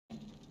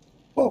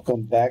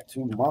Welcome back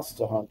to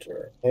Monster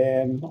Hunter,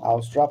 and I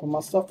was dropping my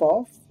stuff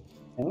off,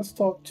 and let's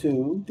talk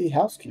to the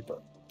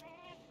housekeeper.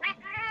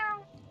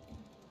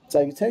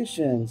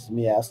 Salutations,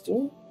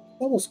 Miaster.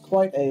 That was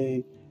quite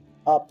a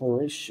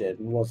operation,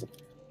 wasn't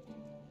it?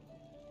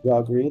 You all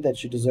agree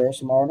that you deserve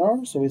some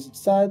R&R, so we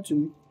decided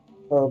to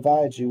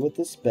provide you with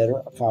this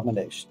better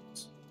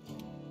accommodations.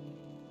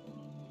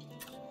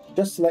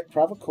 Just select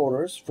private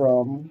quarters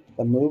from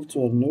the Move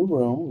to a New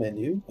Room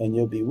menu, and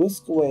you'll be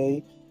whisked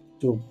away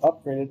to an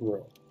upgraded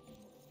room.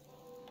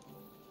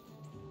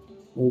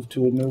 Move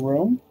to a new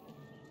room.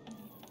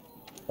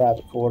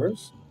 Private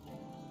quarters.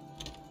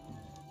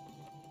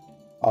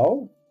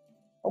 Oh,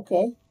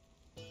 okay.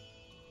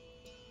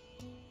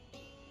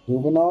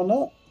 Moving on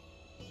up.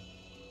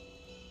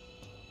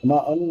 Am I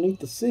underneath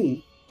the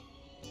sea?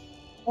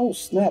 Oh,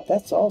 snap,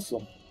 that's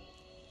awesome.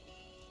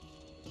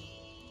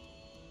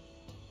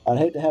 I'd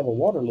hate to have a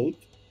water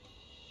leak.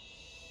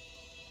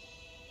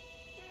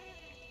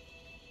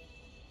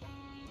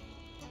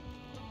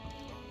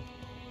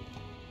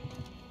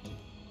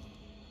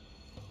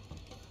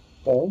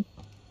 Oh.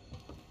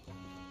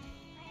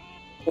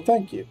 Well,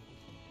 thank you.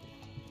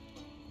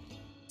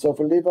 So if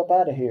we leave up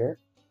out of here...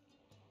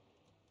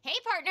 Hey,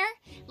 partner.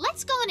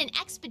 Let's go on an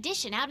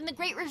expedition out in the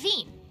Great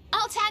Ravine.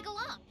 I'll tag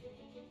along.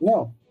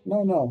 No.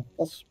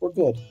 We're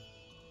good.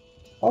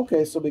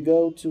 Okay, so we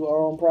go to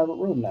our own private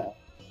room now.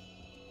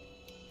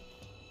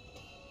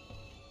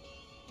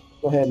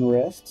 Go ahead and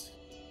rest.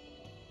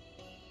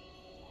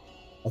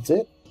 That's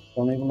it?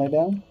 Don't even lay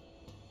down?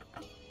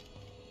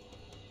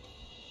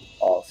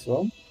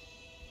 Awesome.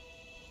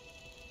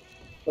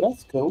 But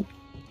that's cool.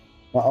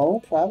 My own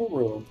private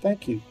room.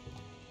 Thank you.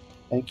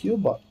 Thank you,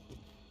 but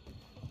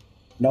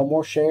no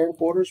more sharing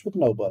quarters with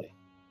nobody.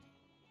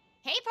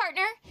 Hey,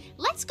 partner.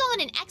 Let's go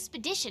on an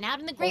expedition out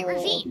in the Great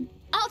Ravine.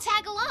 I'll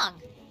tag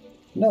along.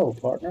 No,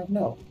 partner,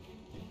 no.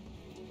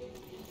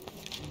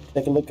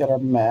 Take a look at our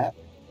map.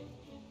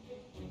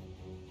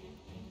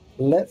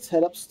 Let's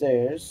head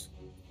upstairs.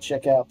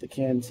 Check out the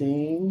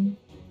canteen.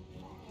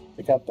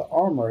 Check out the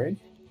armory.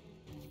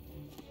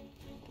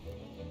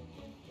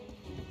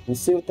 And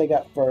see what they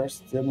got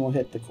first, then we'll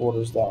hit the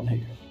quarters down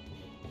here.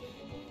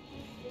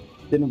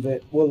 Then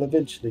we'll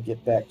eventually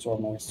get back to our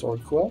main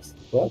sword quest,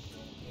 but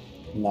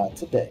not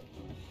today.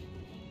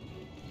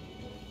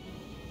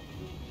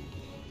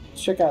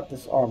 Let's check out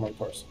this armory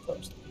person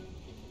first.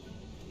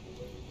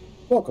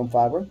 Welcome,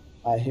 Fiber.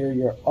 I hear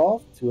you're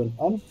off to an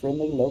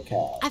unfriendly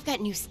locale. I've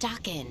got new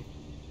stock in.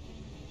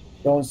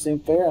 Don't seem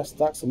fair. I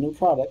stocked some new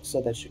products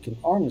so that you can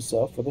arm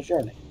yourself for the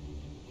journey.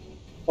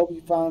 Hope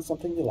you find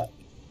something you like.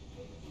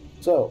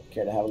 So,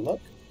 care to have a look?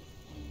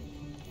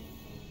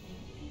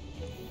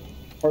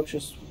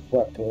 Purchase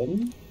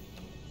weapon.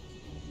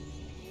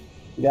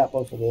 You got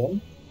both of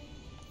them.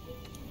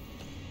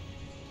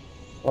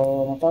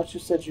 I thought you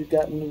said you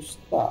got new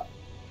stock.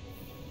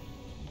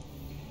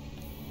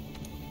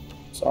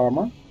 It's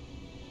armor.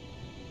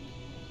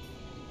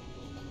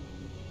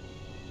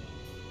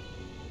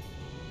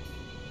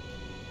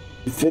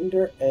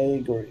 Defender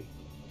agree.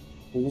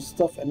 Is this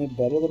stuff any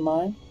better than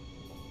mine?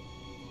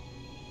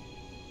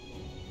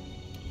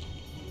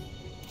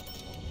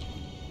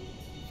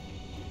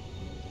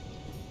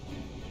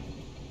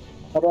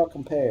 How do I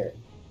compare?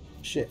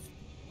 Shift.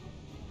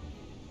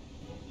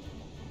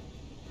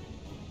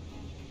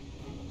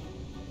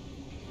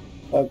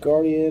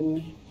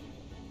 Guardian.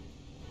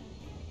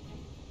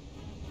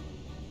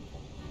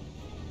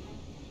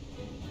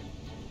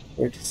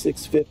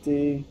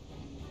 $36.50.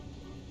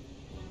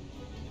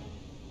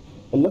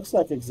 It looks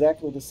like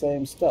exactly the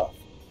same stuff.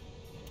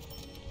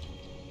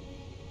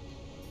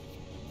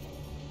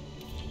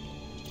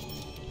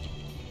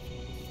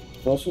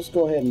 So let's just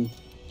go ahead and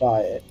buy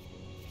it.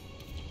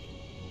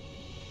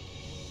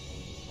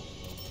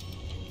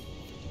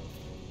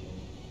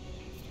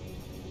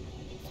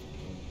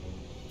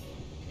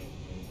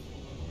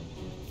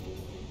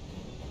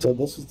 So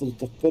this is the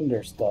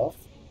Defender stuff.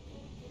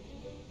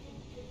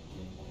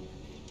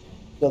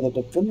 So the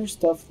Defender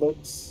stuff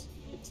looks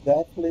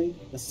exactly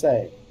the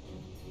same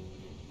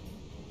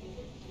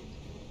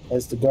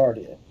as the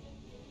Guardian.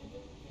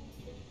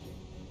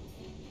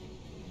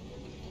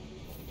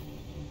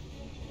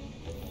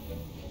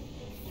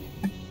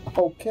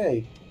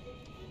 Okay,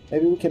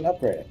 maybe we can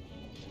upgrade it.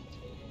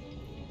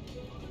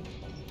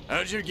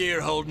 How's your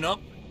gear holding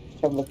up?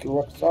 Have a look at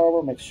Rook's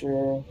armor, make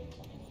sure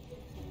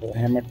the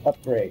hammered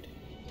upgrade.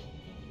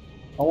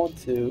 I want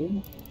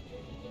to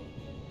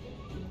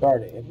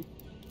Guardian.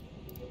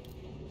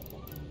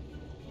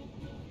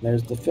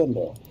 There's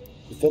Defender.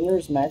 Defender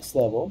is max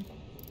level.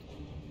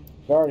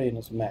 Guardian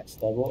is max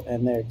level,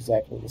 and they're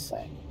exactly the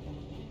same.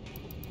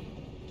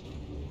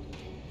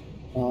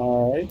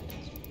 Alright.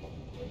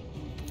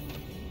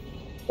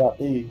 Got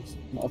these.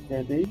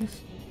 Upgrade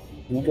these.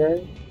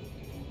 Upgrade.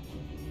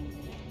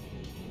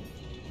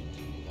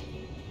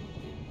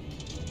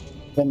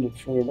 Defender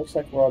tree. Looks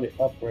like we're already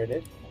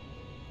upgraded.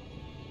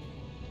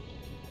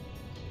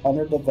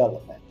 Under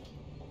development.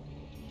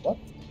 What?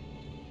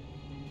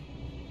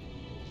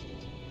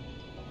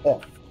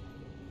 F.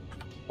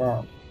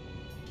 Firm.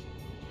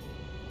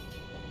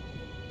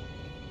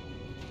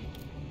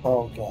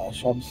 Oh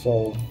gosh, I'm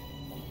so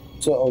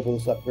over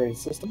this upgrade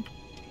system.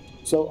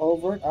 So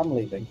over it, I'm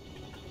leaving.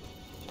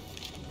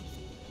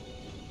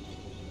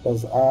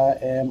 Because I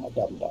am a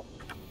dum-dum.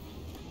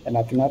 And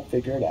I cannot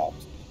figure it out.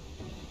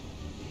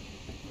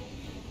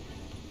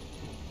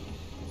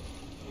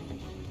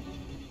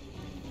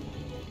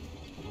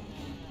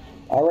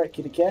 Alright,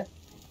 kitty cat.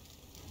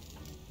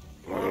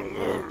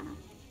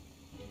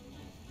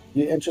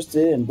 You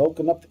interested in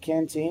bulking up the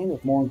canteen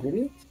with more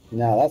ingredients?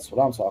 Now that's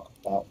what I'm talking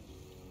about.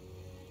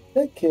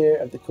 Take care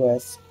of the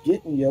quest,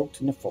 getting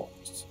yoked in the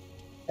forest.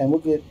 And we'll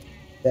get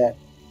that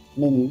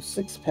menu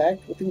 6-pack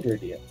with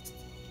ingredients.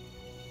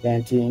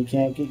 Canteen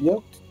can't get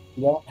yoked.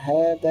 You don't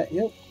have that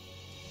yolk.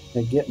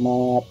 And get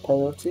my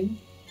protein.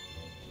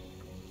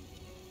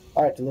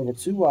 Alright, deliver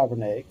 2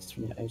 wyvern eggs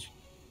from the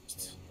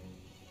ancient.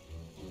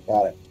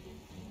 Got it.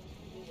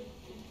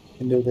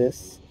 Can do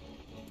this.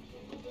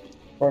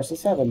 First,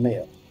 let's have a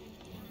meal.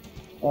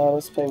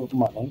 Let's pay with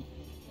money.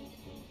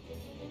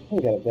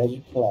 We got a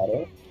veggie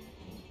platter.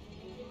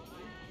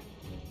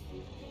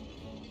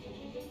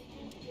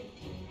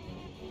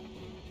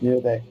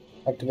 Meal that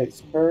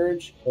activates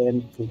purge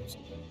and boost.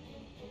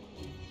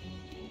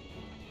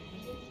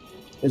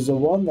 Is the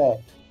one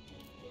that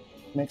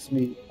makes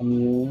me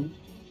immune?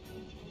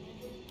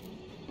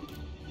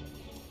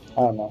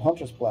 I don't know.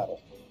 Hunter's platter.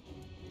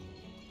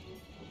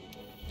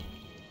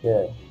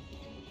 Yeah.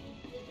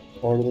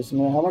 Order this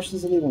meal. How much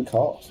does it even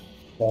cost?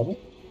 Tell me.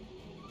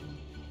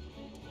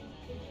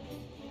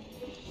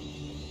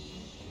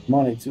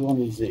 Money,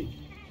 200Z.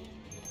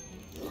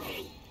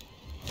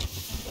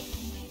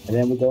 And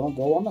then we're gonna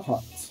go on the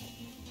hunt.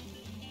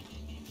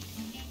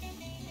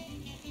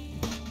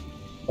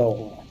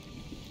 Oh.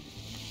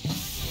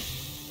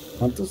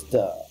 Hunt is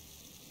done.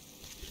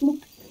 Look.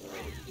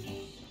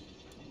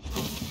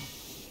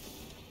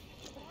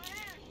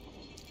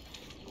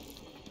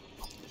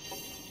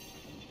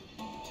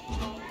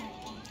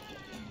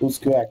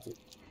 Boost active.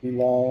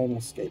 Beeline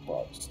escape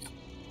artist.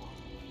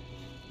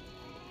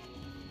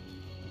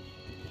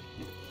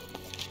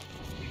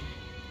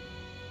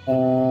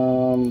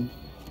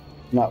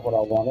 Not what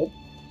I wanted.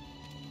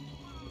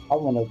 I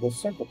wanted the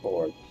circuit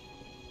board.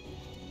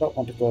 Don't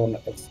want to go on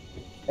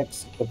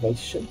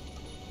excavation.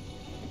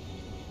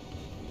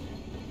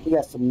 We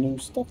got some new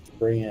stuff to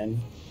bring in.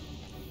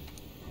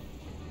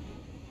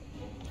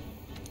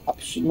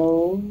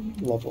 Optional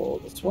level.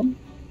 This one.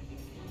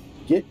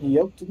 Getting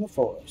yoked in the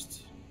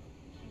forest.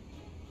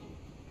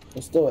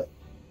 Let's do it.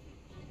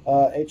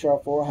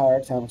 HR4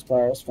 higher time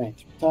expires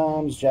faint 3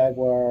 times.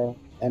 Jaguar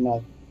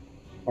Emma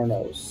or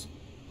nose.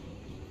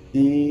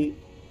 The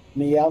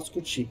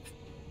Meowsco Cheap.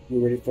 You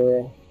ready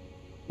for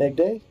leg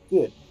day?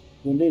 Good.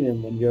 You'll need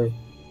him when you're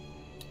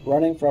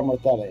running from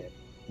without it.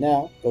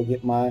 Now, go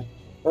get my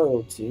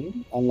Earl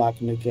team.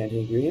 Unlock new candy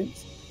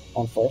ingredients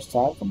on first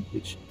time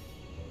completion.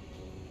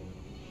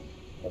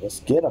 Let us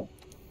get them.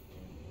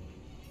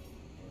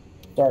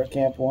 Start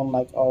camp 1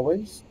 like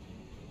always.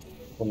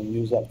 Gonna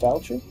use that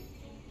voucher.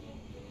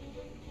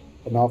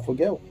 And off we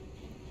go.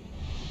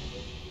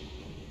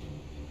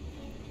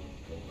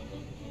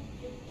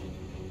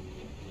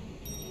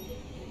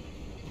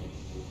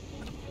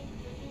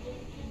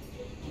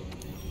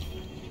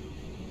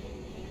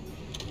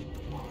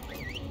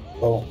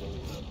 Oh.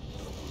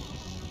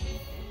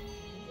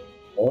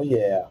 Oh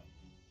yeah.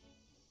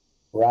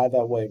 Ride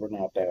that wagon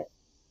out there.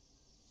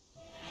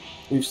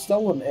 We've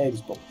stolen eggs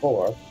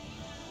before.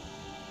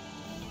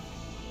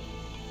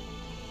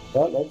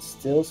 But let's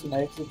steal some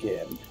eggs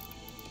again.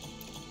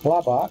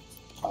 Fly box.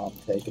 I'm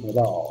taking it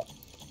all.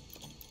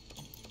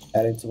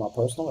 Adding to my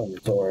personal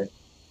inventory.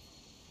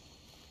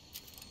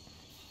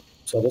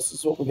 So this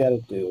is what we gotta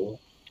do.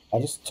 I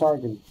just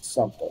targeted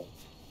something.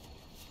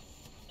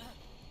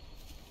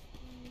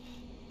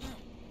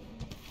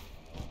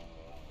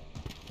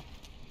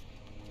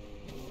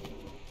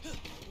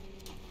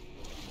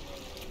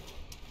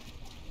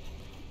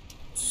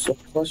 So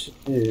the question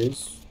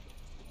is...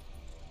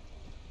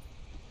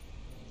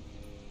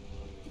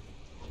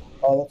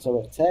 Oh, that's a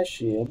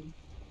Ratashian.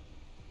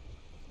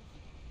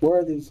 Where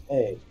are these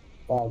eggs?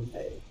 Bottom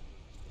egg.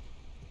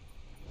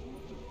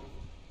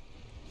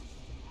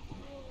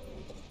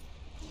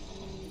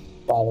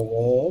 Spider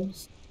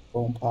webs.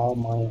 Bone pile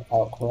mine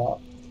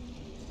outcrop.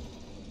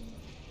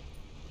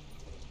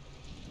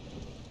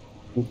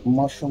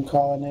 Mushroom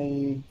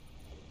colony.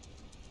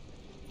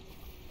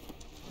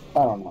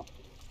 I don't know.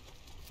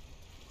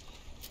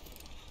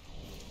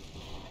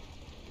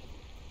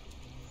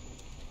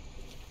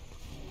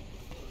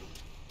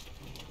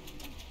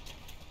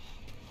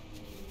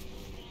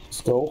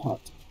 Let's go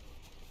hunt.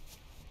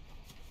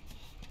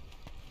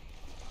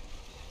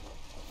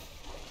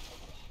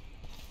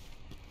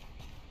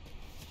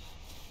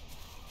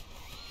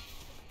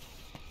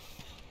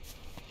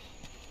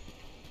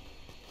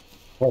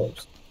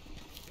 Herbs.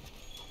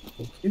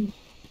 Okay.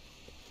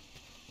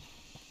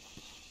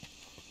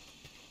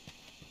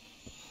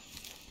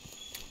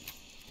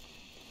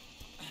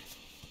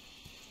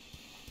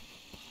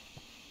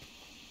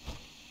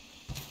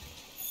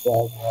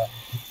 Well,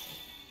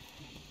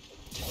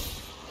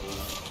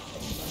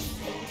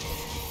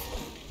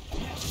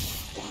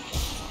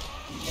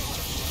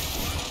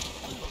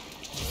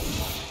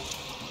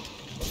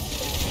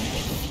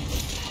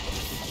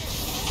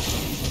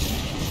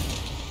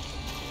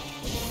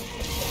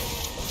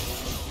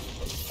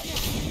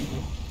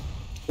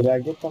 Did I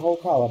get the whole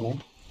colony?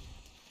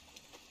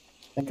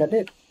 I think I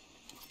did.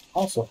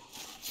 Also,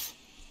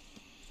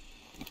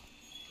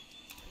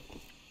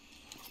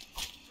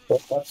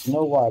 but that's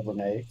no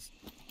wyvern eggs.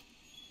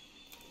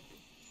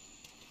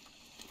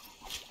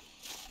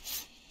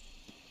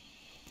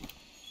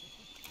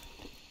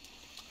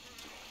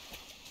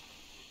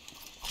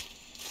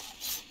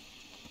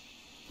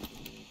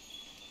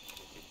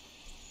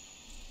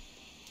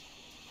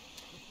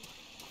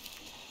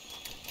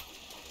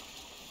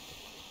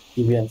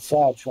 You being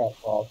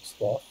sidetracked all the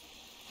stuff.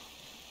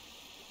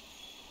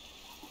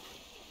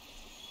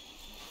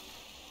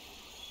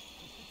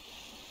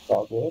 It's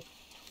all good.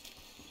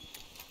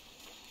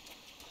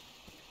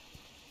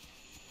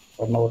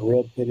 I don't know what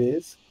red pit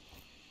is.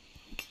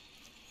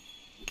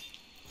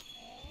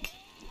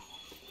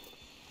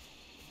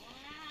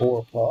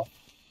 Or puff.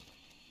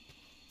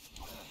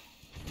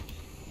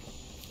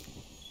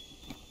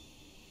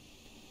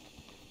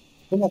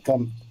 I feel like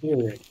I'm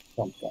hearing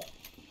something.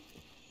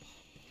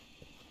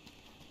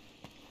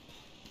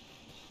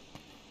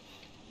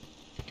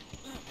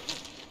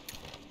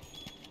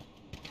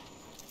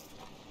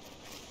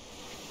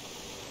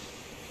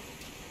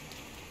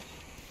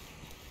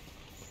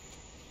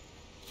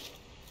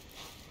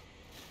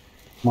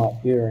 Not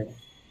hearing.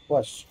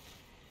 Question.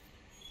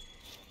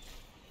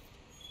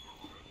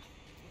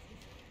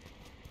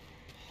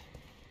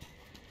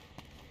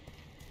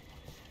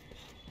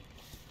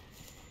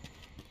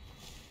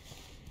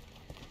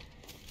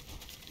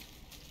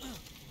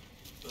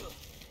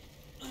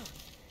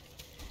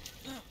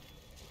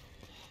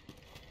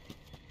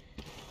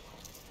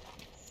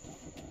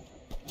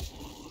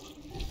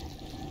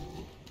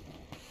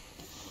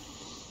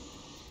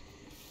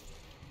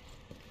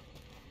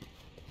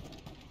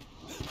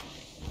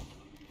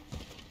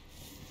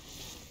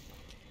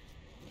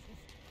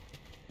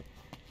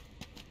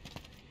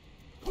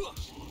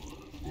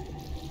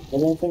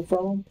 Get anything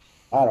from him?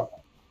 I don't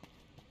know.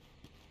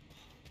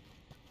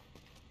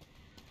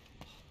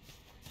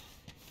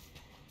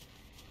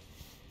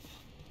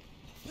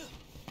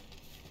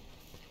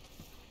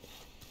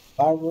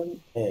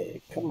 Wyvern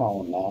egg. Come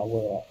on now.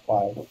 Where at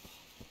wyvern?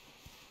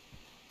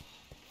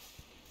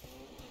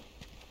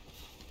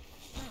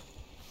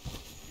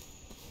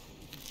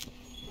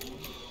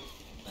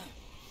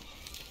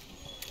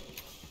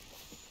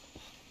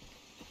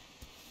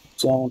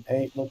 Zone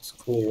 8 looks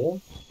clear.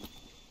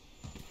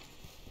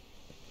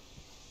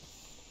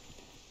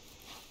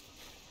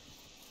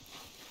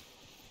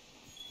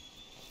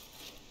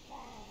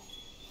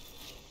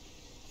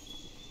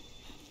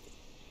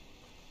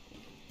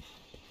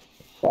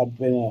 If I'd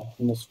been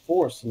in this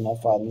forest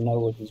enough, I'd know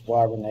what these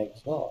wyvern eggs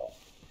are.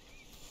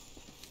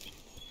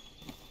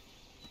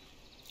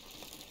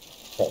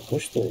 Okay,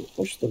 push through,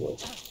 push through.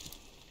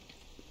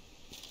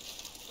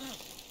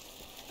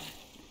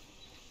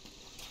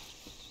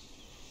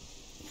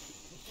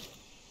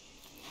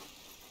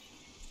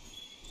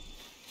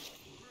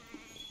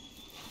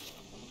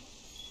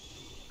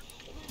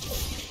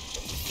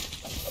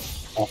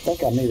 I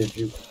think I needed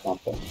you for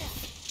something.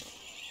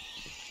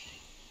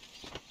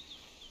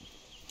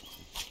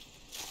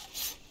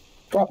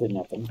 Probably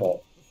nothing,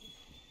 but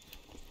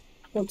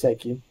we'll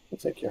take you. We'll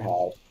take your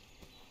hide.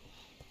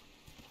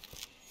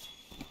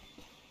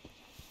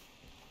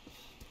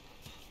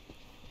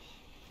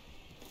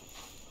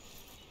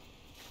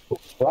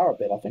 Flower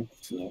bed, I think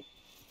that's new.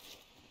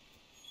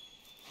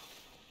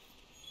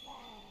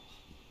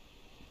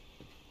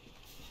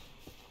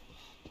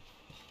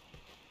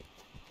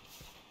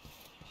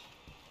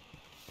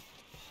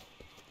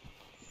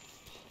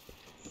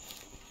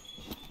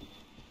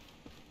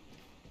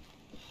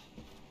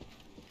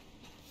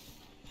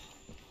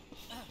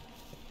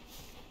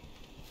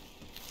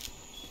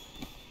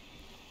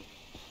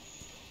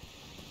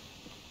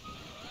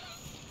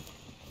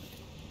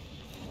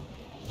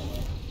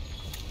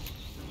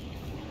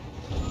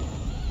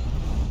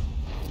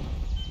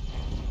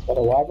 Is that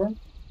a wyvern?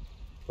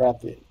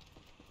 Grab the egg.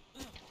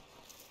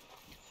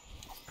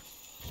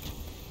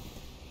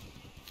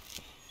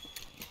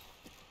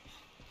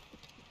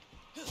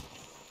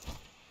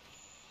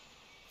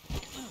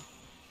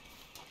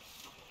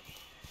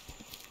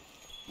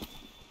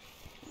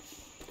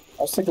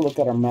 Let's take a look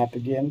at our map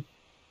again.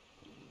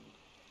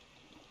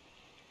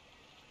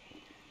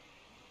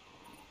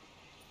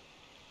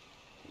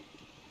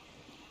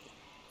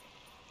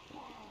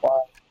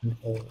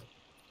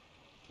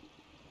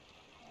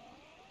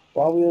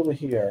 While we're over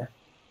here,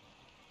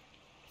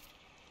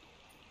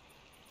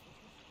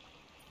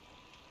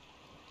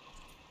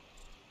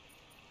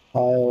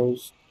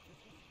 piles.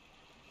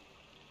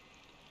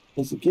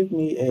 Does it give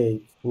me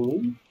a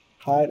clue?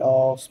 Hide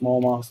all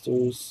small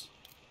monsters.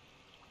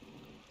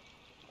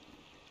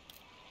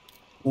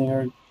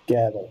 Clear,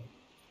 gather.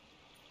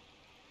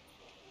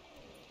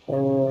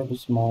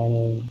 Herbs,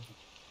 mining.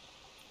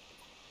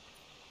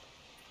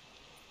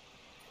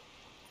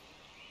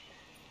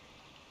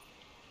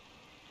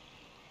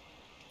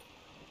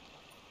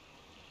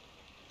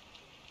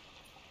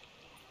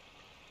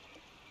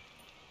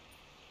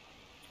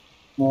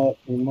 Nut,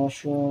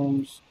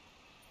 mushrooms.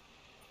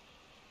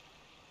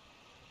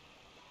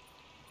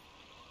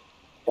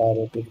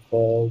 spider, big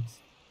bugs.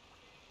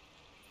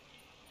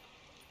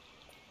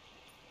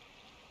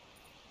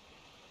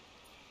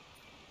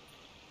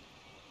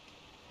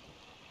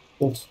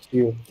 Looks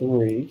tier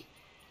 3.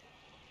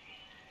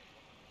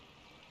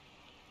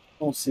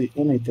 Don't see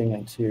anything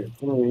in tier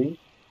 3.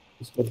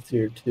 Let's go to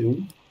tier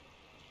 2.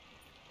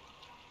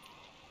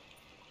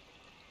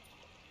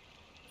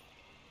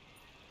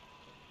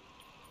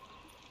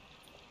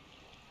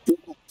 Still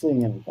not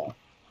seeing anything.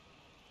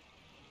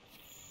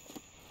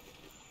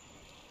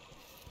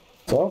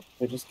 So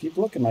we just keep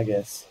looking, I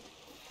guess.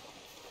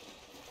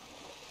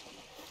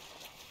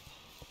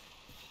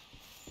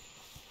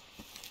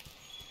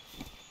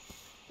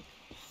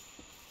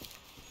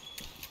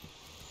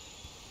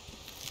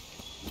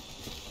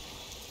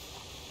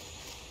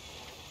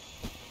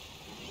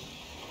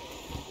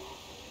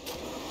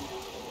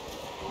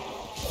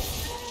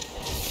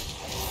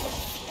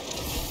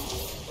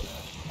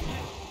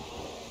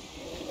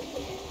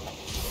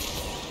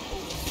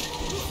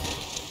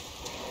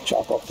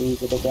 Chop off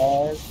these little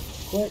guys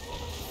quick.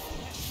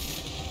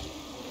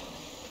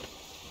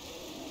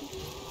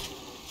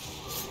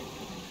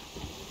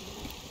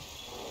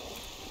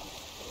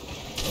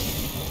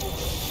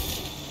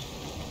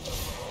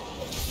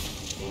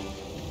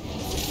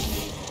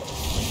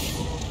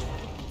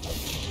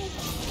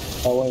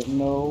 Oh wait,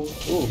 no.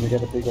 Ooh, we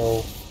got a big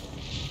old.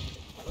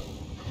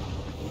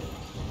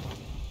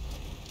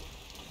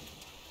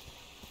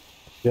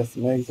 Got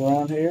some eggs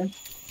around here.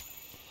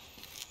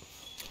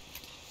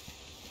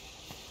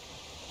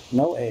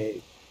 No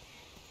egg.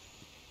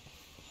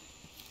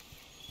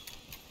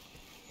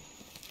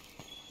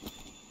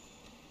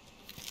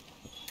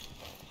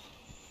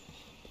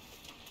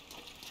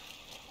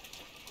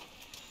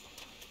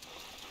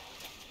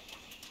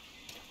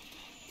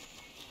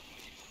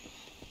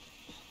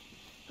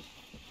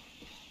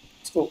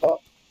 Let's go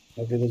up.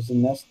 Maybe there's a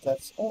nest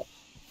that's up.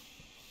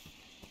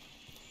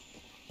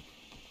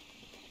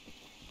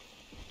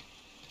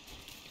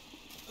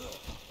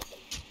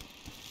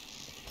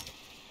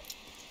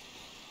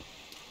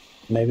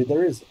 Maybe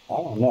there is. I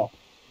don't know.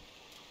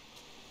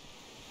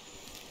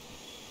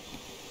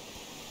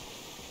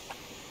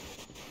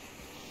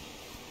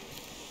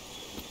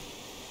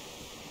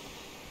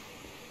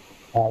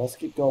 Alright, let's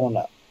keep going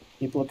up.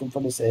 Keep looking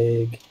for this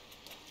egg.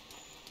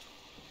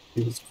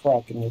 He was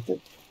cracking with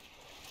it.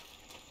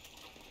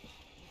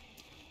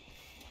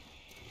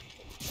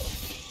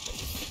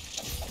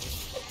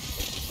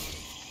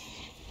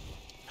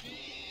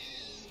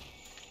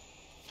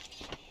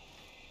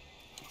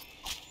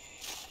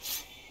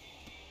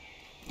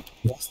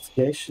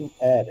 Investigation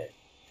added.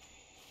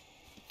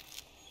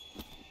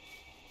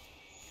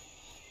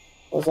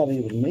 What does that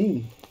even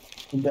mean?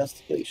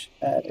 Investigation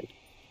added.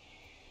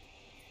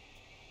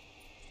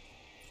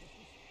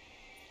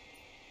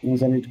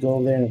 Means I need to go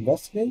over there and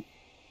investigate?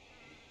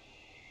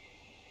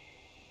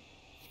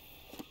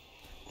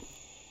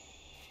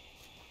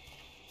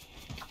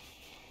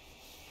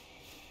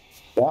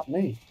 Got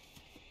me.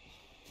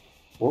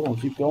 We're gonna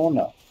keep going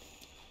up.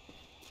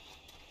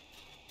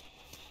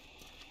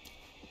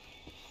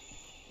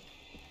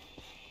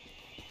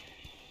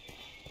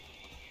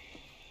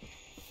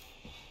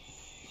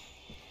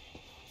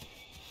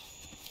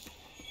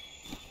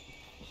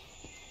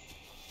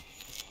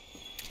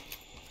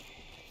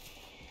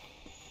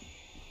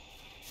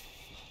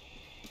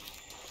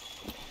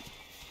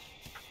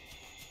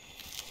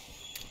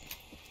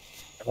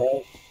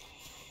 Alright.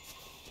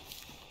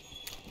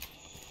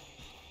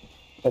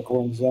 Like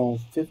we're in zone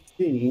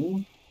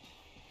 15.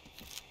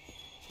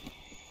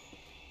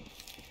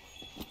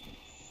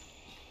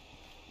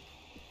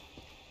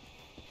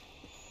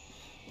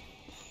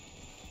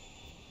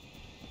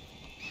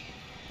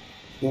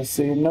 You'll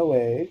see no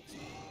eggs.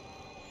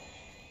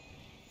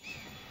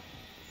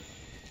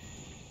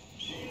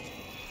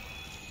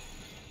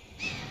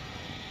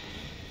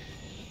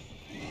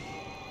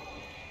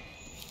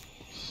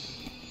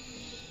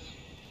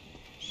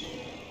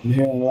 I'm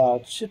hearing a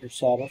lot of chitter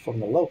chatter from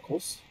the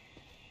locals.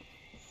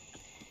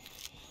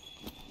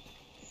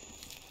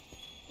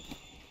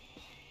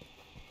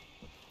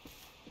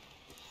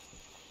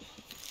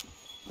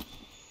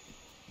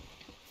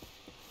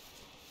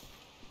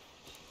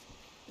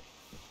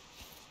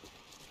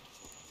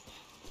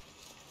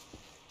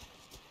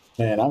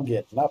 Man, I'm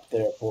getting up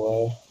there,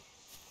 boy.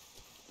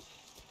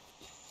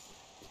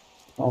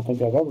 I don't think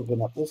I've ever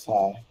been up this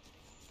high.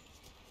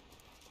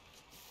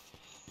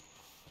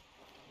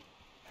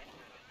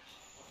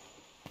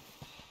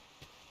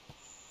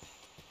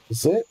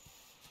 Is it?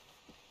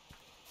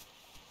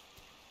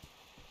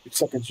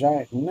 Looks like a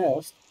giant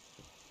nest.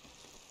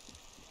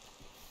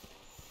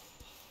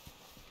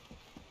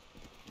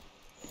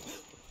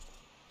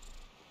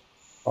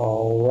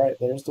 All right,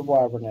 there's the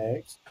wyvern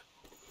eggs.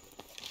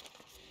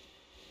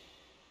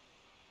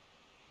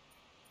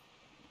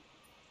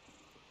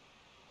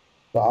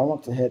 So I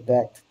want to head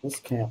back to this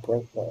camp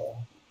right there.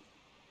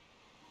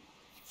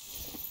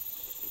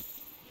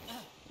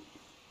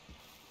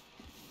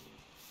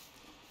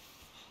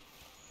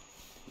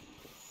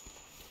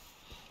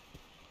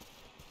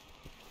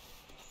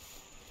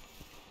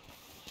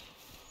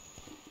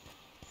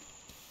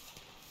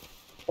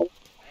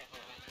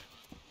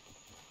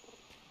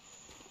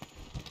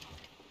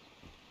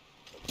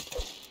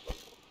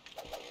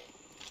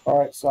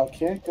 Alright, so I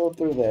can't go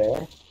through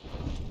there.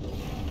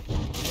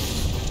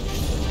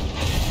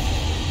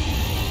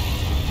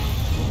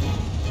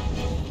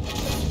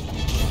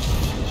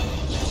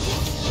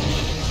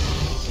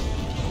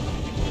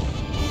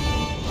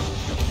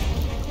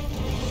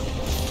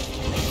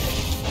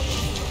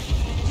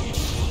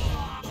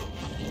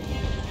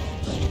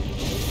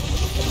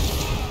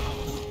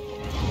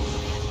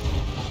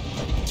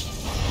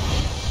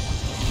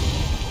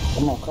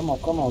 Come on, come on,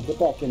 come on. Get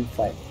back in the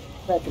fight.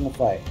 Back in the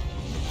fight.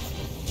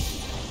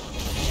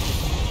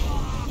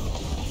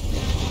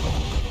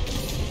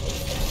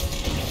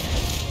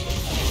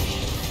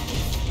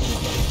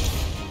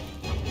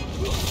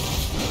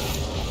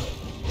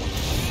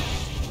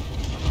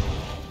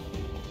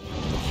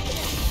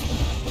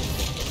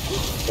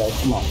 Okay,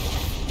 come on.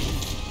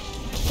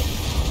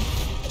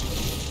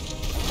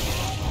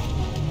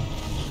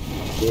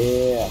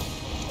 Yeah.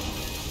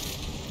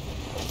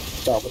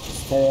 Start with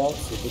this tail.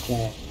 See if we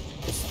can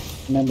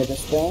just remember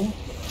this thing.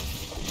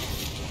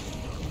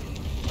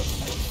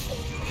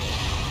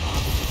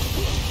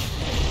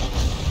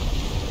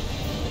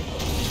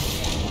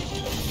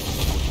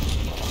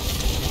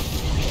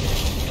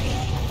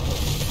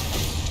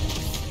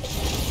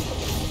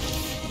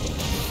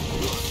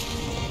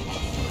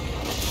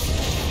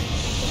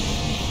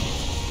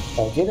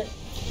 Oh, get it?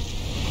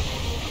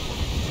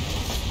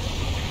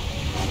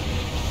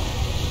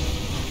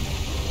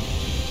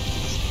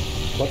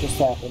 What just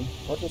happened?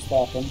 What just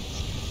happened?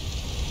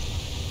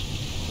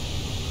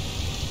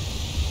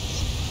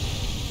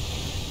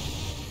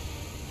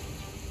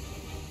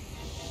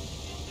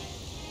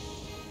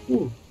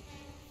 Ooh.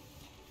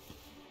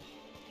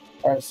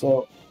 Alright,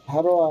 so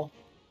how do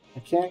I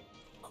can't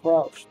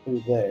crouch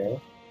through there.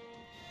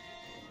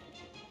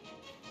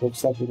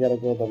 Looks like we gotta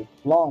go the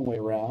long way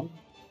around.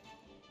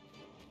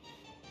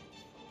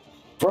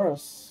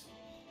 First,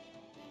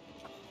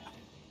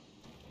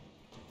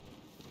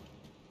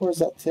 where's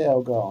that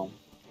tail gone?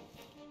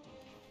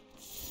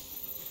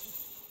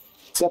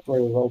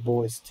 Separated old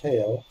boy's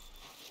tail.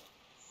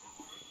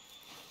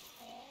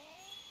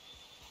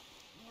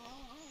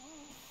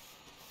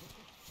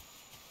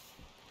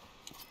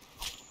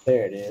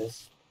 There it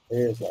is.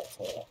 There's that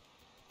tail.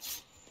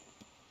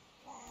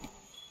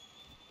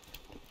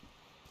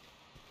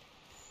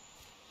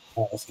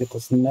 Alright, let's get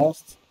this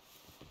nest.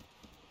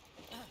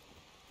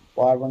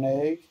 Wyvern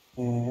egg,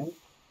 and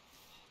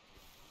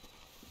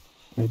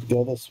we need to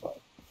go this way.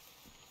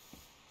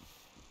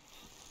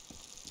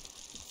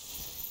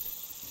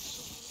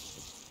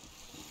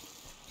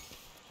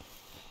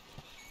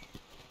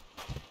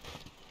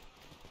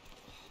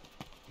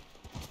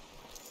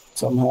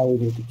 Somehow we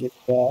need to get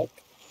back.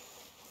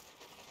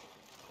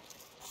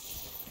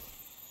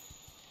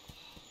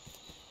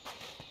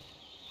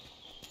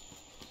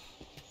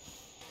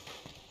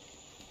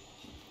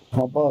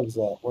 My bugs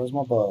at? Where's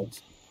my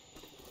bugs?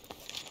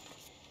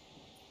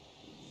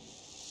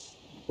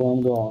 Where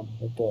I'm going?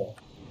 Right there.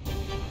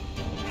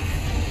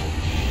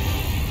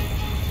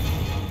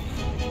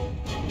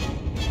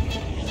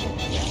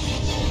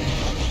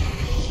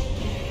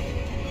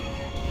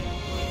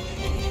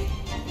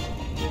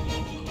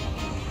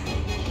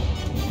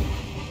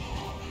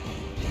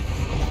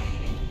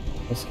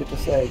 Let's get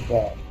this egg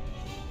back.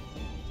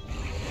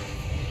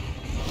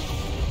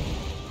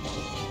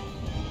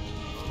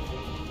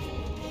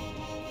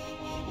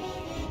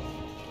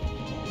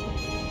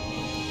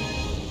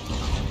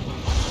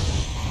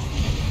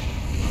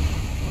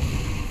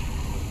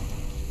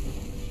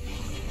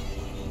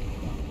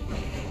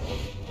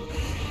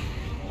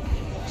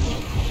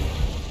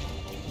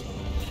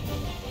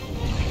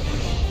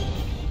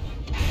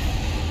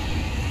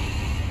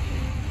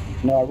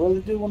 No, I really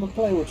do want to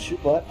play with you,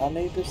 but I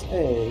need this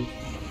egg.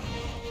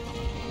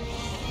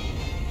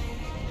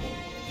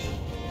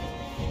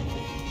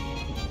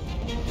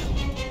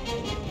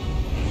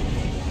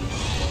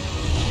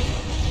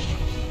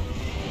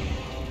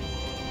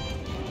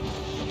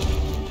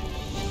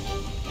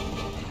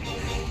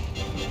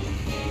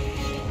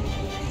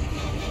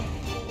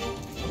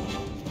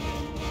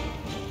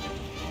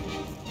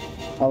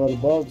 My little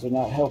bugs are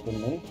not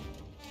helping me.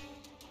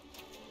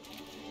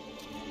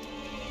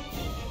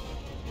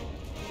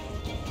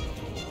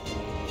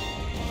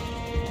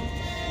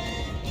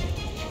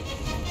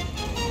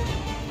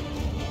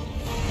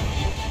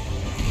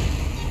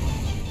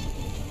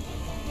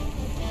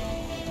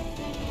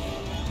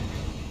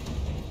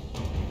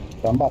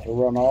 I'm about to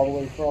run all the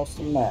way across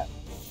the map.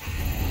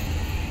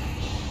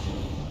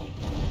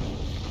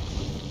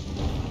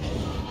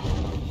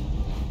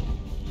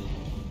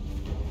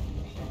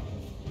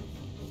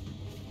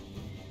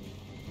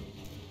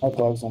 Alright,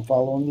 bugs, I'm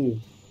following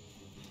you.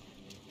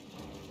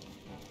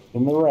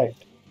 In the right.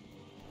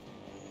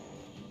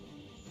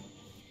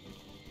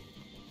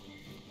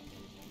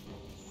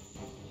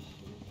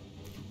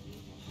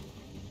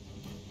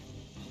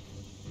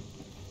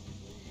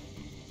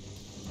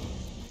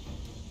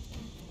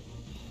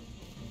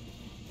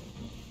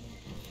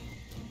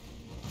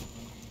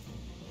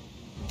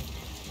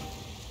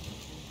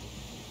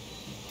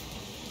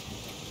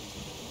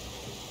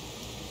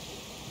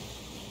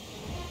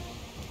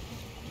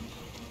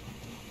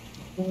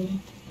 Oh,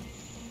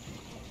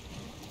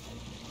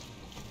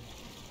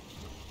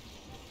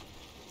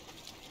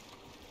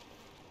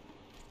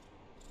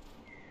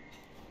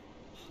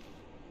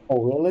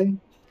 really?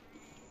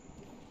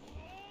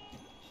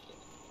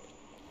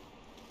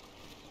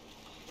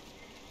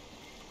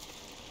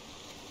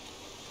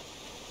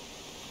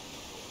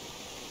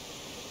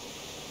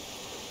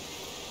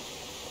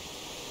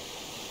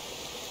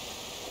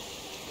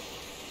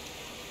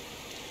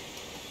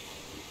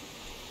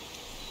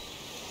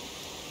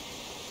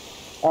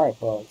 All right,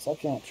 bugs, I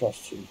can't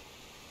trust you.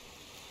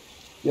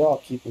 Y'all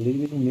keep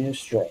leading me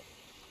astray.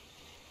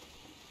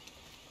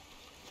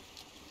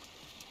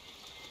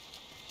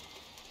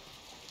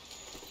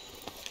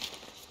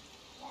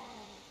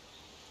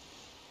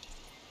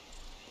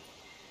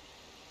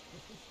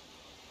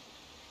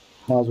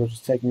 Might as well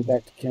just take me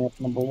back to camp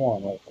number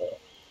 1 right there.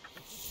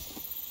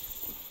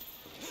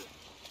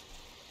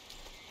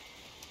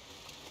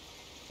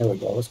 There we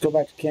go. Let's go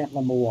back to camp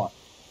number 1.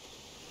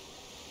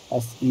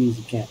 That's the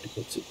easy camp to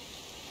get to.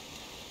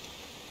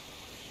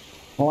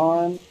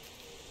 Climb.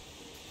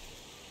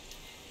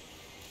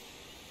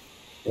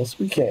 Yes,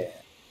 we can.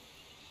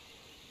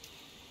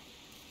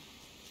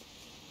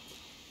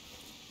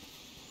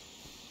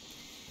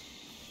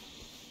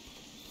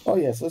 Oh,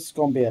 yes, this is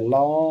going to be a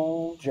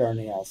long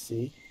journey, I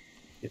see.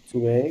 Get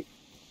to egg.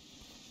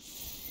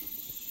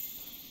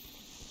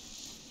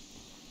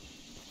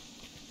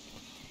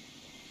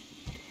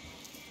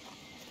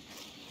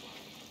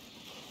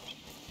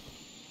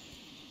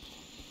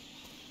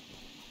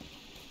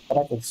 But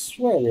I could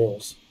swear there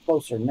was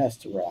closer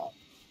nest around.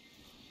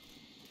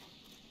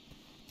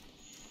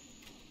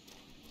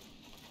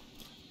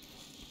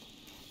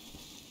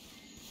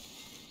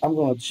 I'm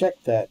going to check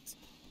that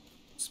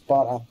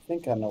spot. I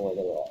think I know where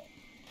they're at.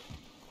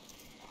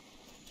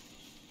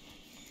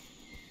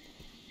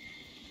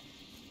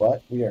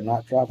 But we are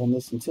not dropping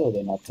this until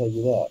then, I'll tell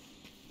you that.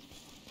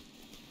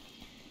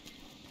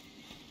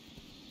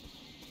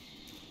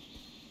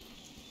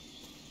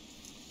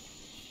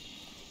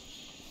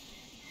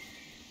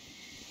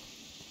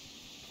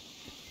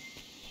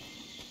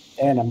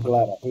 And I'm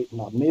glad I ate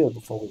my meal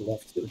before we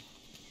left too.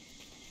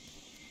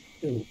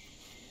 Dude,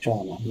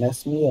 trying to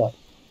mess me up.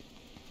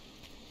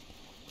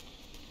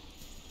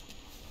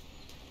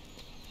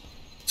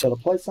 So the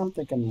place I'm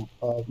thinking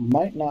of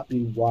might not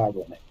be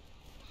Wyoming.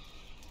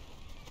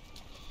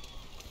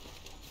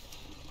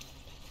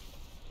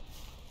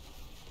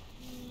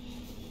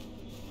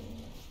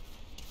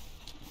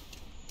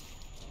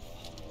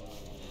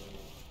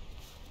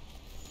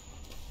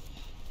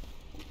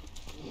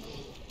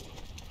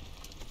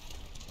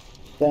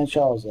 Thank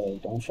y'all, Zay.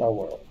 Don't y'all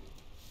worry.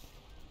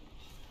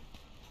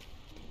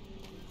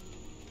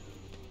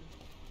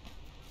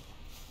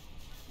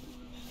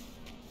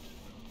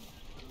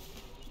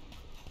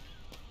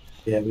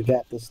 Yeah, we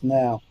got this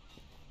now.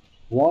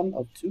 1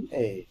 of 2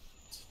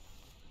 eggs.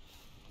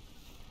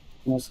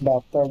 And it's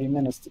about 30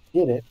 minutes to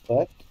get it,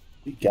 but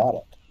we got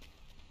it.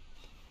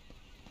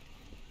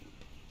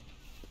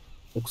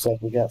 Looks like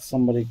we got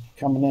somebody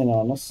coming in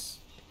on us.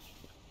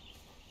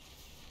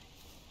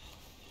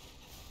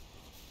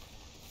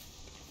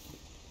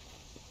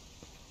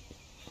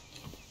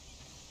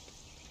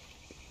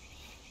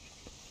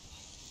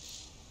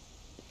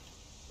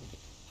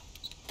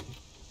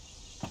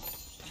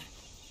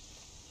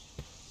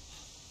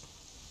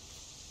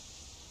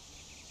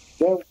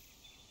 Go.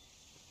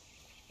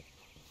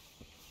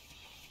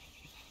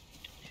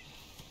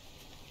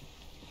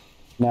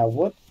 Now,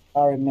 what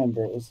I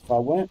remember is if I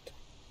went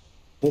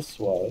this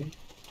way,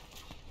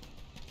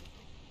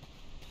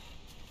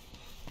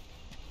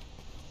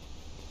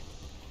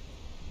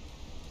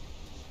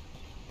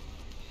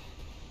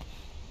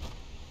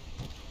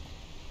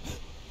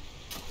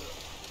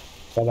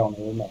 I don't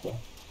even remember.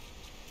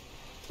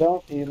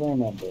 Don't even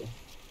remember.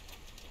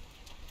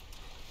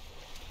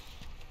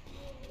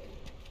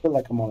 Feel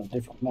like I'm on a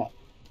different map.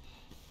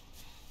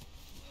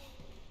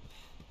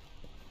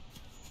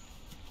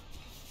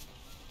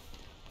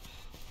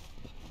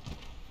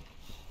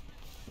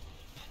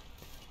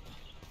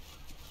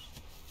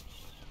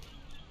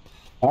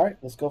 All right,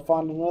 let's go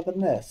find another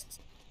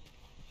nest.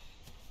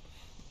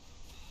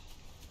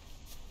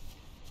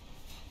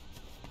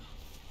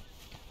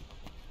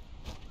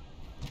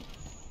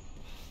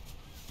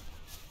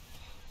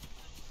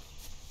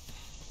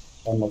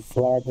 On the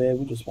flower bed,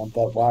 we just want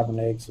that wyvern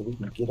egg so we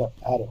can get up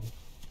out of it.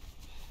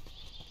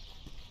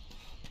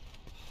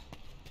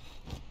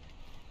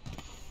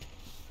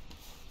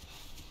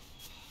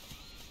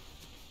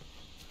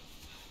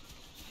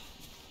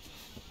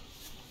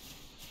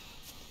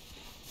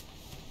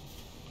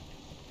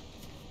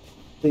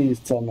 Please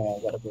tell me I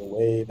gotta go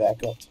way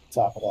back up to the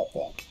top of that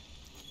thing.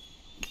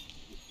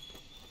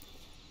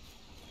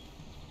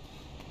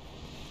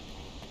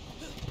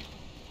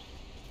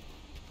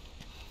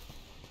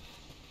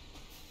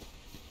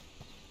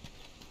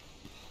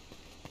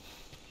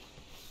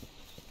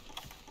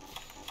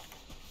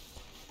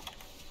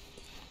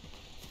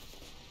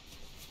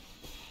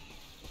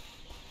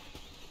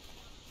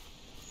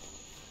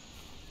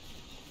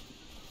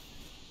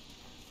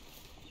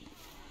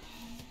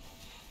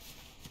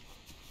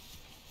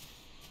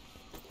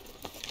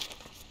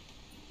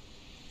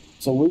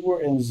 So we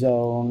were in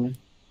zone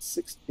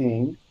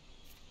 16.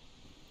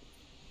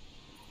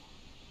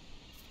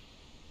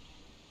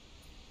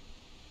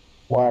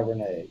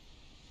 Wyvern.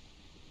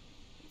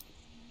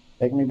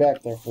 Take me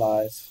back there,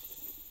 flies.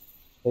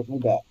 Take me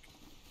back.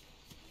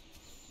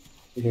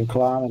 We can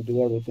climb and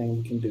do everything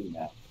we can do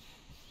now.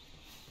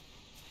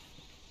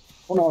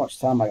 I don't know how much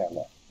time I got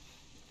left.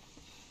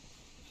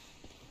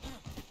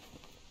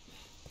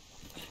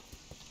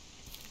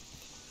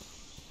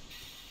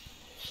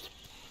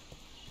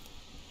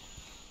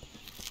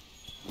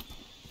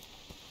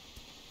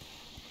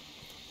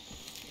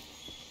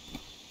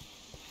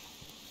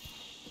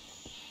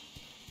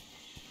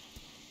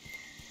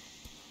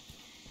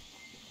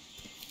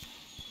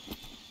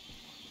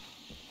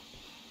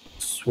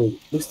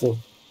 Sweet. At least the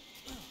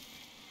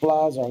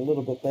flies are a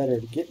little bit better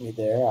to get me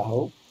there, I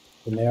hope,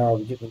 than they are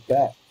to get me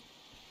back.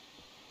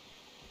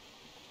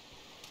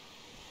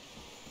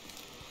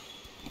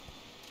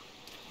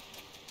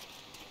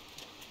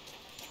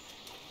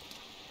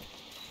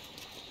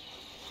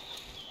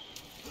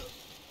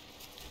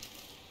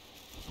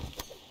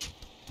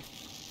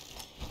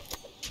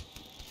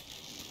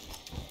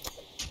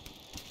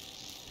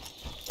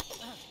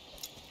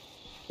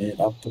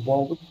 And up the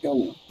wall we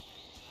go.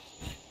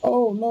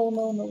 Oh, no,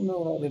 no, no,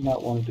 no. I did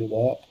not want to do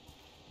that.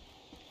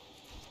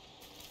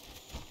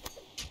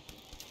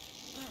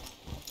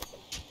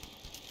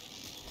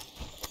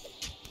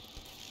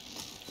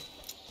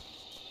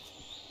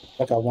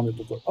 Like I wanted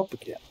to go up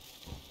again.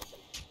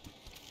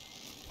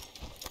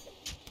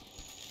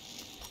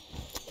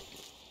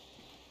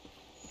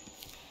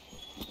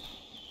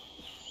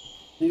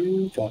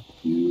 You got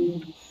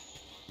you.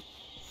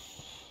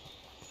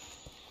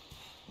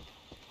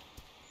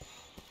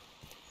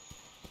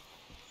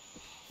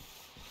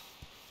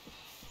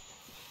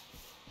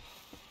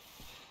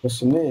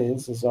 Question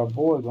is our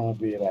boy going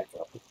to be back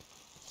up?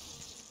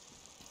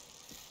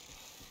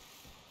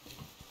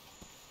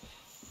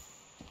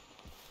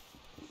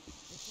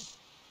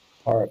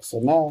 All right, so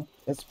now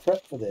let's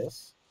prep for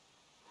this.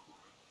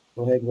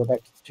 Go ahead and go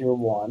back to tier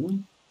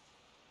 1.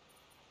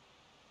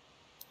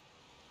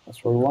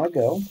 That's where we want to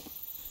go.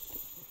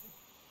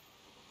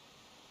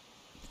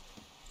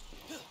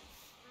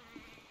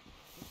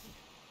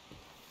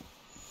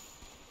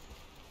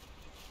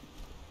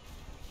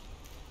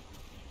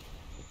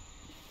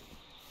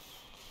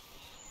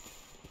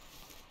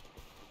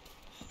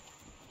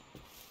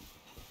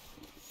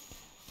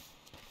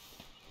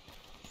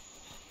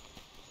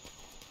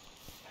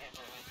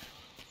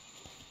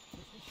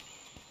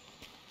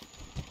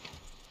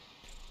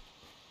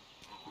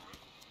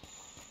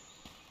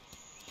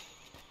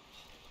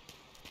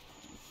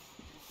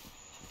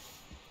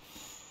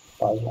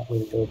 I want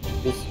me to go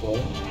this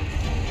way.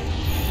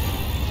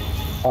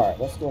 All right,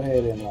 let's go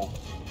ahead and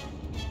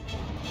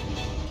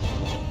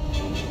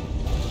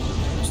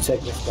just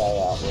take this guy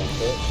out real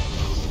quick.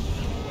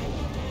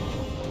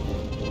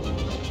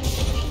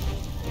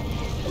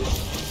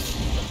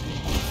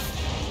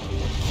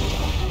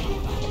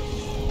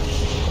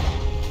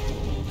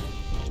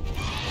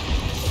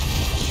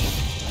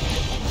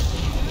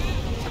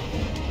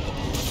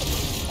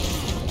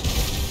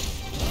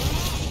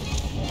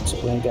 So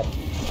we ain't got to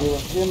deal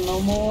with him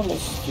no more.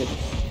 Let's get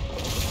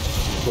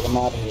him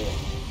out of here.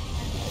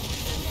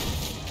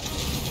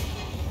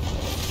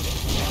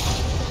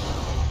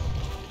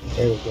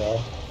 There we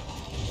go.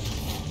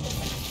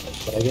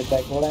 Did I get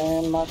that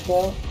gland knocked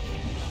out?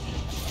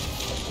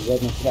 I'm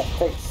ready for that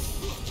face.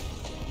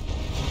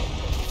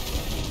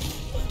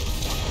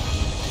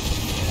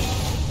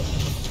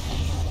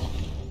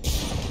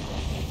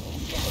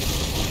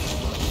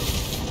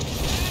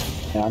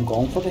 Now I'm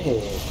going for the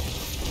head.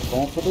 I'm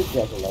going for the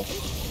jugular.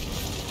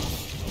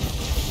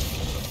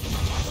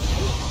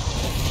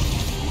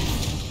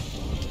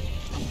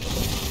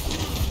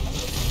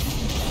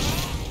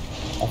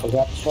 I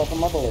forgot to sharpen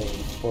my blade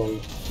before we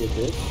did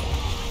this.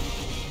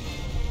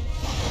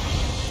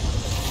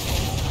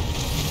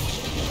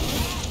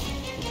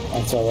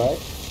 That's alright.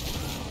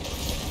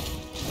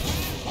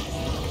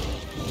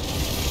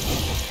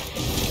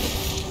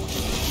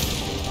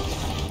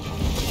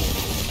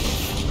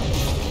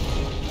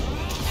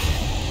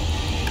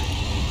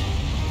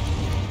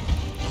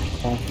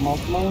 Come on,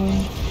 come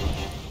on.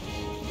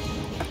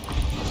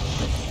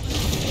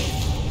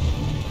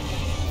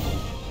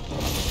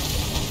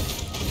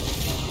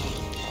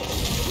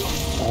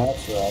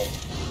 That's right. I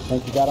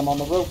think you got him on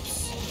the ropes.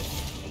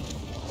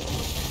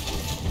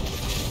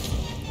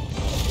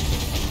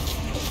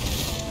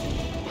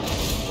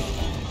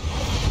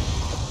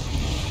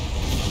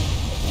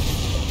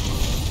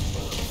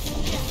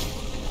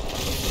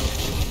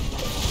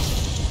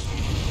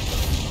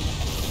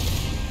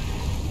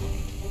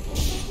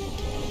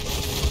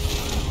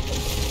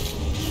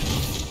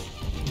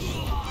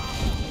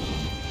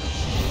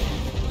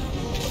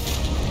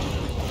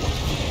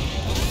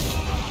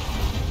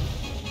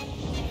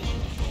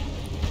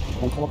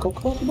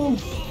 Come on.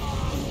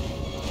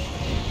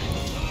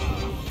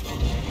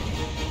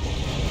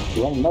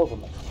 You're running over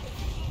me.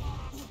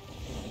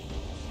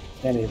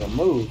 Can't even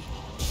move.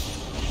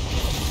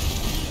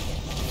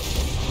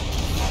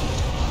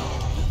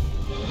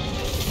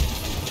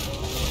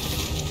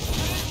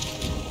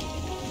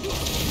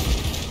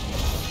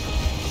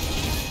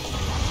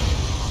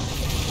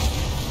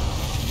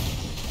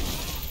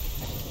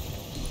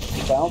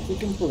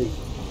 Mission complete.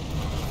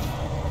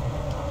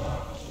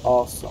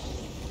 Awesome.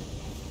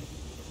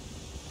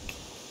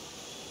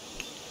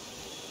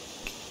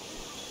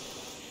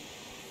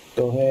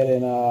 Go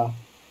ahead and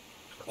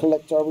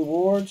collect our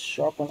rewards,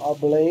 sharpen our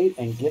blade,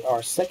 and get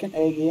our second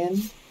egg in.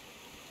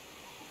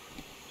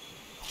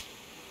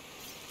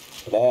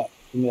 For that,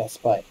 give me that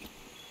spike.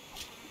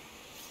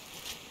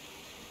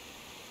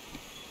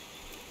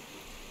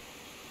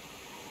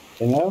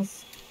 Anything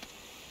else?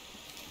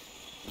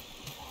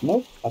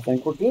 Nope, I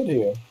think we're good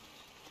here.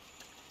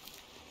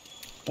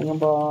 Finger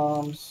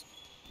bombs,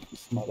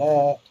 some of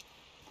that.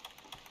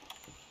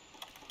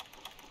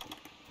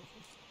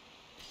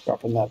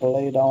 Dropping that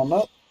blade on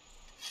up.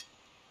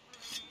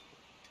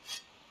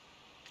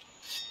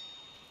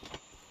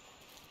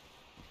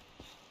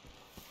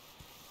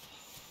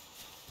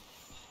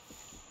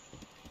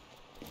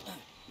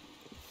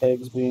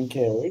 Eggs being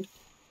carried.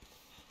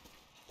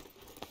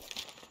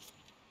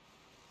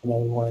 And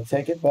then we want to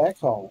take it back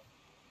home.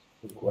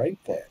 Right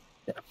there.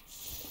 Yeah.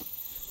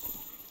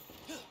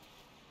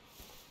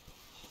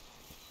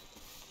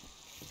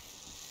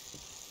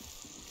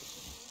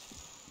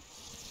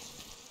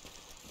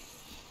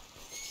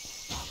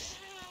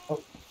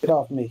 Oh, get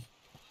off me.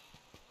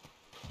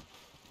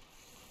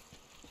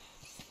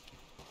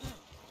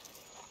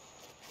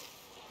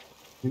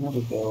 Here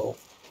we go.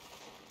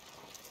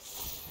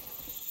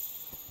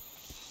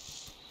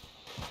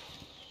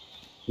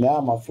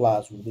 Now my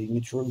flies will lead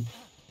me true.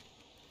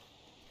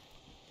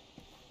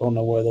 Don't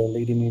know where they're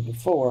leading me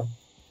before.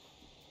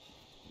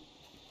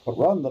 But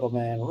run, little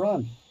man,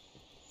 run.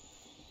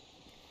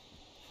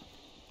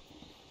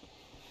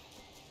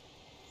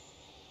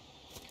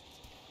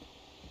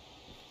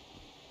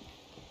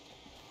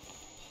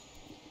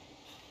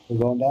 We're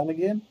going down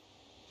again?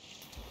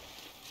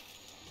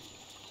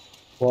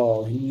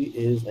 Whoa, he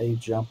is a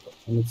jumper,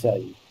 let me tell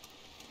you.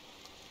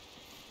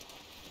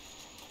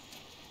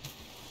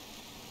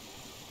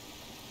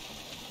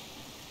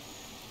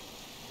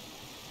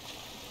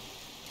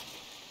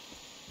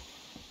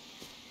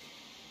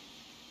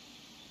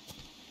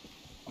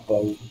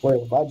 But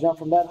wait, if I jump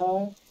from that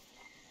high,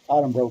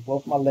 I done broke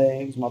both my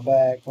legs, my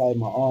back, probably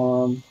my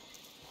arm.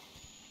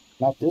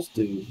 Not this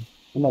dude.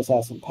 He must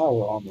have some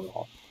power armor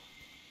on.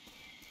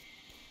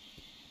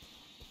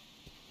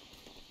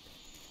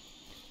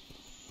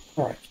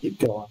 Alright, keep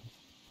going.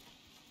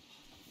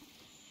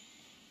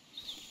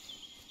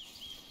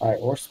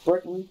 Alright, we're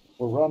sprinting,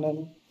 we're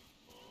running.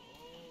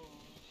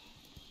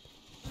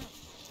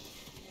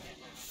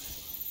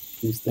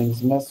 These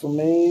things mess with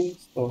me,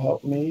 still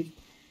help me.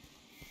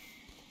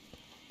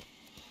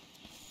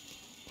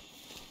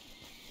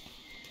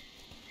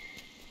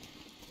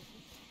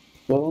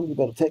 Boom, you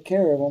better take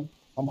care of them.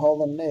 I'm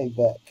hauling an egg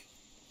back.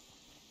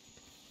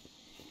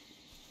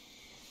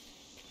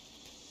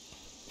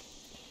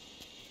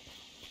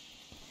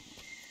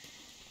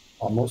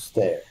 Almost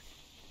there.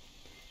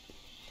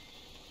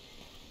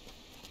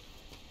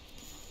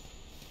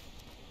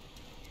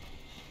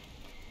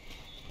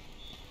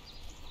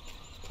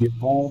 You're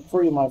home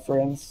free, my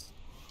friends.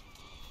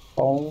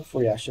 Home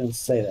free. I shouldn't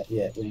say that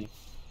yet. We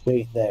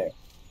ain't there.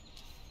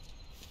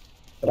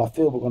 But I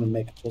feel we're going to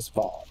make it just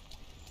fine.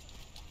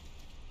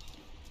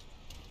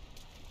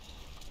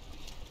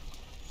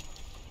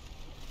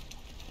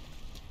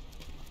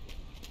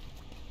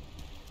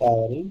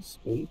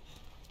 Sweet.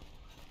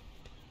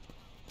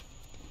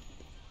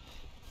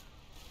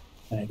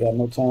 I ain't got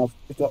no time to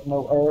pick up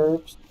no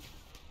herbs.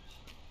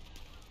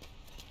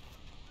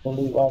 I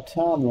believe our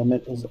time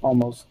limit is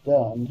almost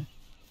done.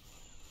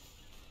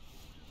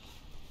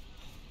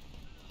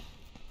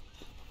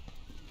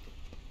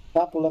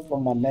 Top left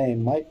on my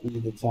name might be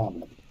the time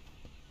limit.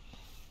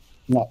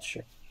 Not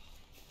sure.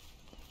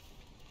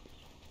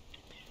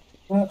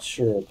 Not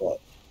sure, but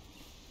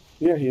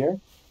we're here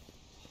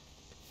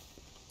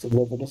to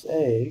deliver this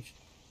egg.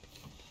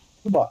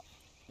 Goodbye.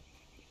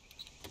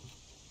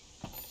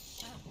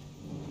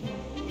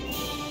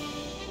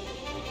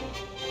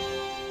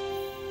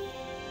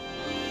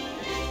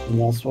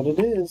 And that's what it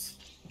is.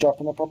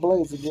 Dropping up our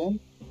blades again.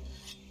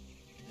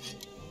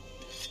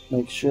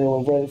 Make sure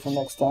we're ready for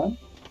next time.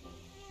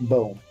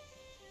 Boom.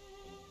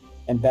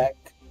 And back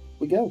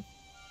we go.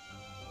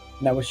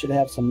 Now we should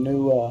have some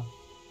new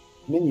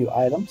menu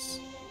items.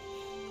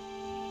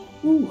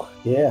 Ooh,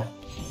 yeah.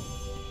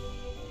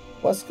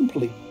 Quest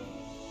complete.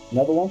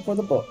 Another one for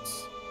the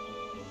books.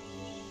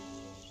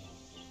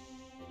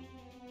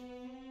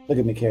 Look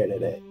at me carry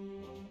that egg.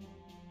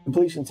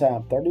 Completion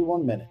time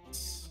 31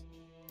 minutes.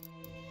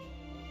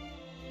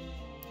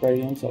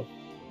 Ready until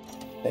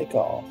take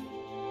off.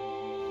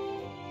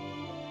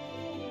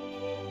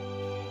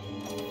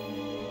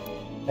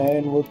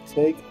 And we'll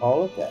take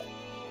all of that.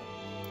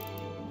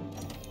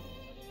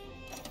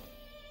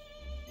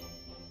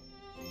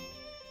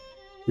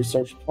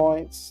 Research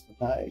points,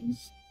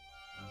 nice.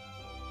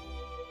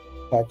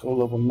 Tackle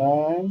level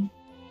 9.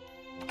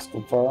 Let's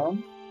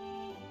confirm.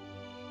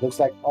 Looks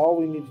like all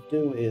we need to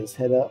do is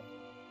head up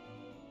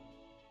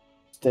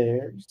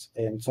stairs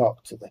and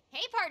talk to them.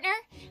 Hey, partner.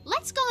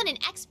 Let's go on an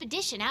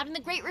expedition out in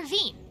the Great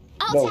Ravine.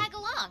 I'll tag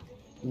along.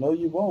 No,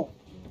 you won't.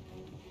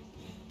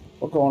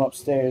 We're going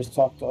upstairs to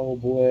talk to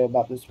old boy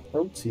about this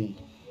protein.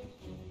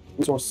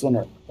 Resource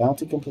center.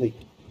 Bounty complete.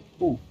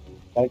 Ooh,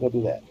 gotta go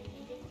do that.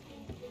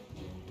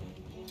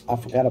 I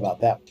forgot about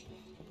that.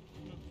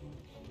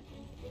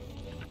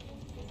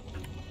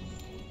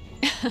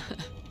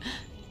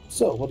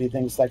 So, what do you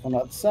think it's like on the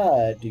other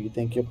side? Do you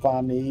think you'll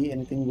find me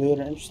anything weird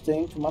or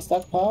interesting for my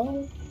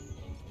stockpile?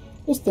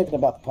 Just thinking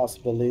about the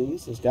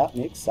possibilities has got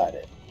me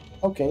excited.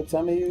 Okay,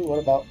 tell me what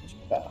about what you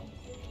found.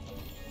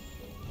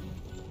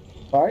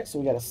 Alright, so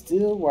we got a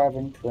steel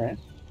wyvern print,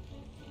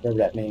 whatever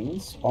that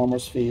means, armor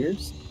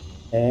spheres,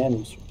 and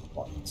resource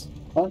points.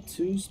 Hunt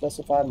 2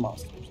 specified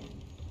monsters.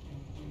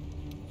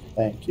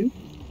 Thank you.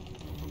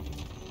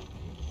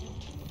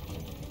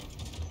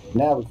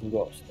 Now we can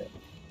go upstairs.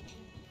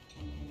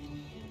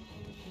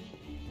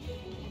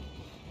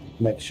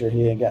 Make sure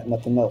he ain't got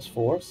nothing else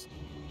for us.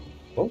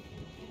 Oh.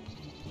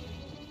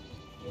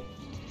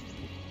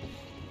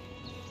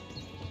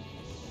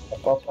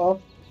 Up.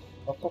 Up.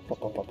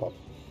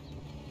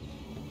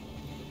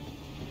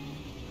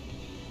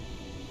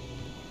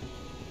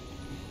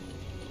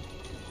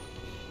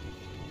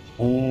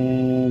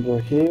 And we're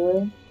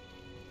here.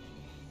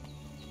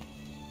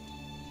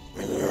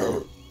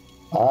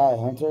 Hi,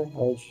 Hunter.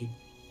 Heard you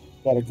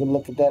got a good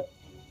look at that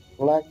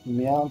black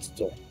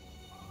monster.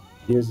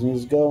 Years and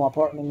years ago, my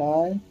partner and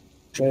I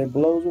traded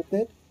blows with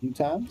it a few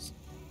times.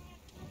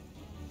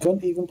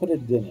 Couldn't even put a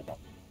dent in it.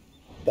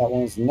 That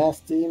one's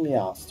nasty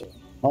monster.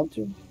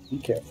 Hunter, be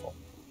careful.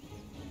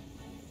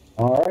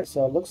 Alright,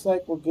 so it looks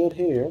like we're good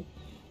here.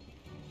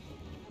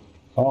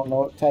 I don't know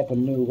what type of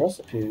new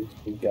recipes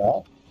we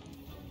got.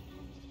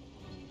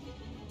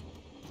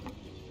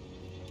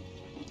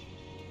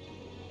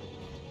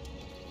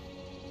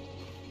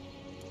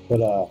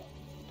 But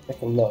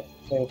take a look.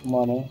 Save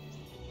money.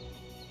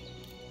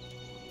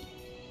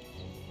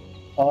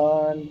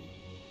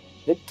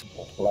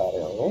 Unpredictable platter.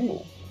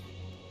 Oh.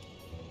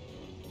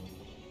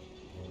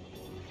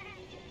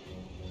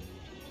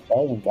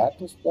 I even got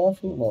this stuff.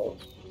 Who knows?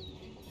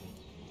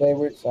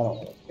 Favorites I don't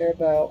really care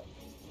about.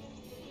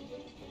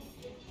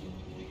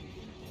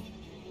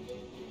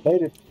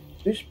 Native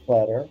fish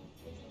platter.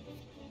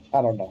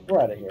 I don't know.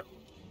 We're out of here.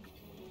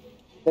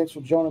 Thanks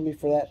for joining me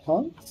for that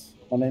hunt.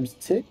 My name's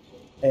Tick,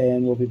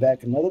 and we'll be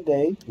back another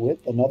day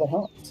with another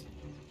hunt.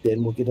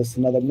 Then we'll get us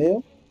another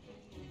meal,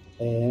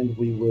 and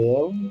we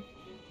will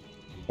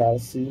try to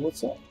see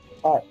what's up.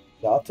 All right,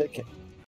 y'all take care.